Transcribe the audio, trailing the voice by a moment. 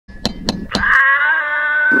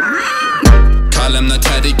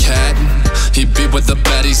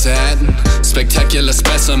baddies at. Spectacular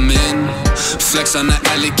specimen, flex on the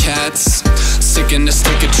alley cats. Sick in the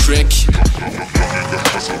stick a trick.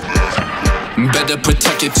 Better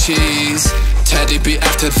protect your cheese. Taddy be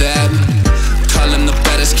after that. Call him the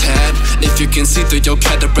baddest cat. If you can see through your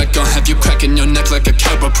cataract, gon' have you cracking your neck like a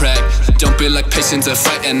chiropract. Don't be like patients are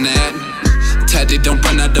fighting that. Taddy don't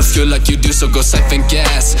run out of fuel like you do, so go siphon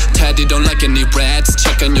gas. Taddy don't like any rats.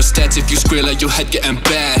 Check on your stats if you squeal or your head getting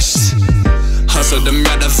bashed. Hustle to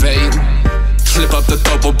Meowtivate, clip up the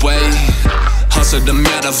dope away. Hustle to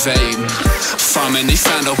Meowtivate, farming he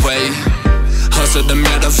found a way. Hustle to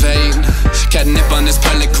Meowtivate, catnip on his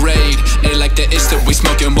pellet grade. Ain't like the itch that we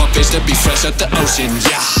smoking, want fish to be fresh out the ocean,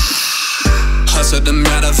 yeah. Hustle to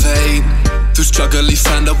Meowtivate, through struggle he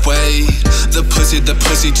found a way. The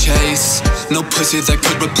pussy chase, no pussy that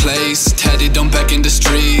could replace. Taddy don't back in the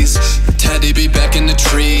streets, Taddy be back in the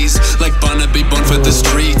trees. Like Barnaby born for the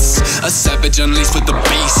streets, a savage unleashed with the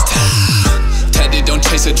beast. Taddy don't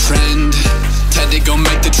chase a trend, Taddy gon'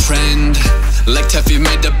 make the trend. Like Teffy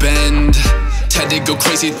made the bend, Taddy go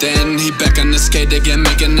crazy then. He back on the skate again,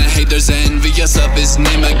 making the haters envious of his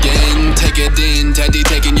name again. Take it in, Taddy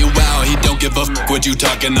taking you out. He don't give a f what you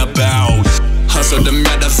talking about. Hustle to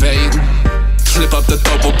Meowtivate, clip up the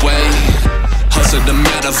dope away. Hustle to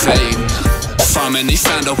Meowtivate, farming he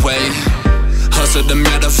found a way. Hustle to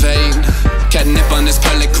Meowtivate, catnip on his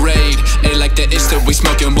pellet grade. Ain't like the itch that we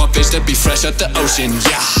smoking, want fish to be fresh out the ocean,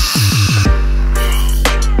 yeah.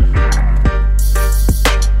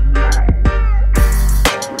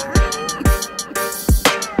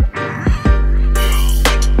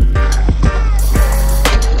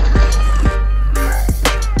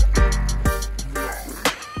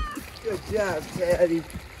 Good job, Taddy.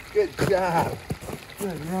 Good job.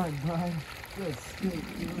 Good run, bud. Good skate,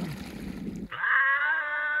 dude.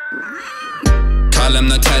 Call him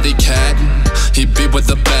the Taddy cat. He be where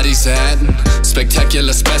the baddies at.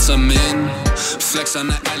 Spectacular specimen, flex on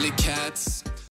the alley cats.